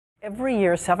Every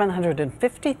year,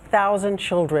 750,000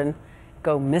 children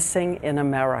go missing in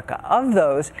America. Of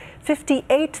those,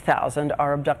 58,000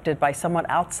 are abducted by someone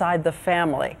outside the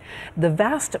family. The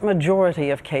vast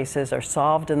majority of cases are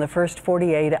solved in the first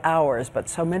 48 hours, but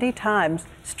so many times,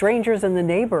 strangers in the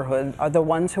neighborhood are the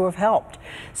ones who have helped.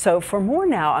 So for more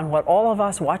now on what all of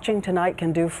us watching tonight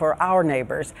can do for our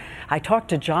neighbors, I talked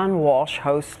to John Walsh,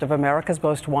 host of America's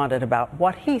Most Wanted, about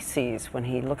what he sees when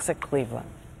he looks at Cleveland.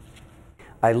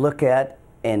 I look at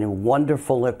a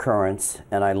wonderful occurrence,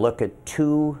 and I look at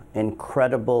two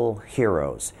incredible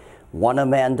heroes. One,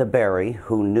 Amanda Berry,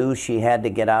 who knew she had to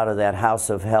get out of that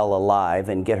house of hell alive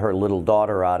and get her little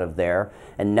daughter out of there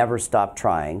and never stop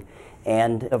trying.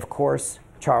 And of course,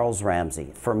 Charles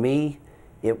Ramsey. For me,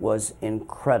 it was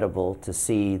incredible to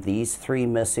see these three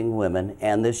missing women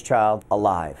and this child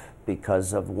alive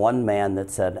because of one man that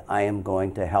said, I am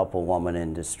going to help a woman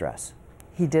in distress.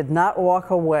 He did not walk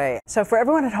away. So for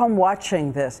everyone at home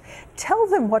watching this, tell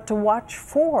them what to watch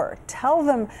for. Tell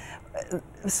them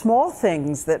small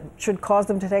things that should cause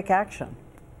them to take action.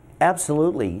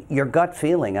 Absolutely. Your gut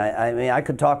feeling. I mean, I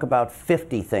could talk about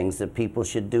 50 things that people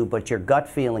should do, but your gut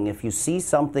feeling, if you see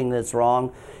something that's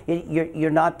wrong, you're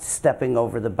not stepping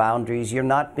over the boundaries, you're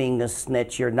not being a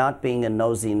snitch, you're not being a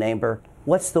nosy neighbor.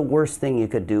 What's the worst thing you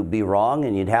could do? Be wrong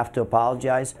and you'd have to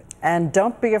apologize? And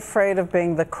don't be afraid of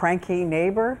being the cranky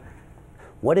neighbor.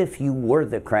 What if you were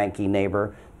the cranky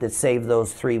neighbor that saved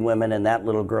those three women and that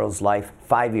little girl's life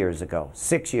 5 years ago,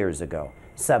 6 years ago,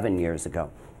 7 years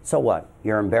ago? So what?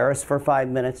 You're embarrassed for 5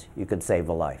 minutes? You could save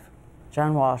a life.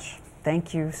 John Walsh,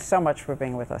 thank you so much for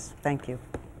being with us. Thank you.